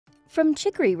From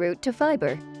chicory root to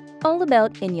fiber, all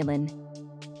about inulin.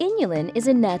 Inulin is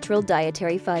a natural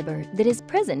dietary fiber that is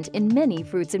present in many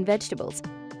fruits and vegetables.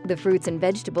 The fruits and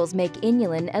vegetables make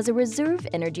inulin as a reserve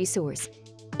energy source.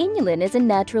 Inulin is a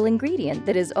natural ingredient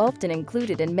that is often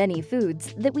included in many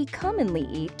foods that we commonly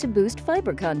eat to boost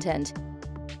fiber content.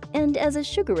 And as a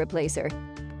sugar replacer,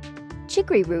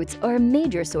 chicory roots are a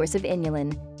major source of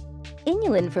inulin.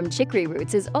 Inulin from chicory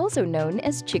roots is also known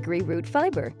as chicory root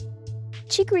fiber.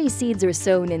 Chicory seeds are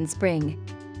sown in spring.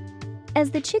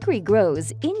 As the chicory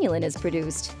grows, inulin is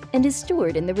produced and is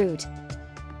stored in the root.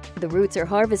 The roots are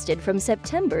harvested from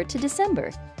September to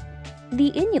December.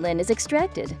 The inulin is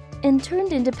extracted and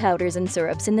turned into powders and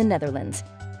syrups in the Netherlands.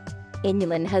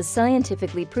 Inulin has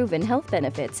scientifically proven health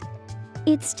benefits.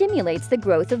 It stimulates the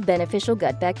growth of beneficial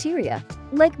gut bacteria,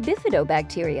 like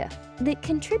bifidobacteria, that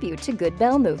contribute to good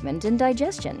bowel movement and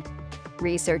digestion.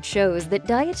 Research shows that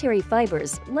dietary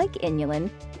fibers, like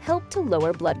inulin, help to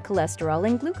lower blood cholesterol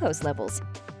and glucose levels.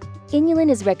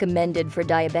 Inulin is recommended for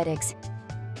diabetics.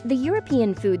 The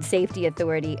European Food Safety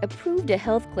Authority approved a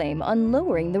health claim on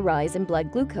lowering the rise in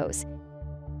blood glucose.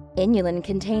 Inulin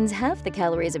contains half the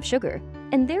calories of sugar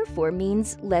and therefore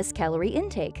means less calorie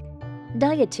intake.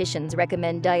 Dietitians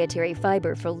recommend dietary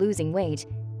fiber for losing weight.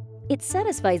 It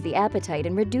satisfies the appetite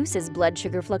and reduces blood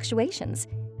sugar fluctuations.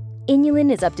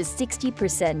 Inulin is up to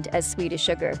 60% as sweet as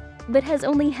sugar, but has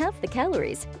only half the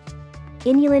calories.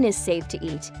 Inulin is safe to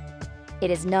eat.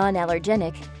 It is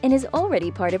non-allergenic and is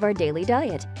already part of our daily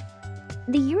diet.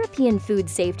 The European Food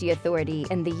Safety Authority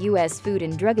and the U.S. Food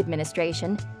and Drug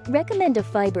Administration recommend a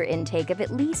fiber intake of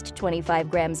at least 25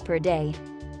 grams per day.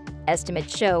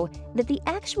 Estimates show that the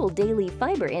actual daily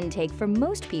fiber intake for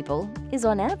most people is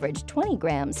on average 20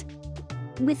 grams,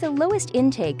 with a lowest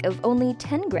intake of only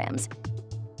 10 grams.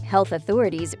 Health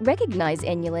authorities recognize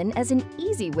inulin as an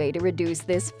easy way to reduce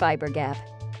this fiber gap.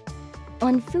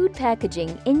 On food packaging,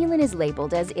 inulin is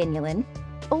labeled as inulin,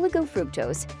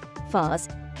 oligofructose, FOS,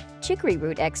 chicory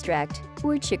root extract,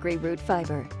 or chicory root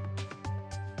fiber.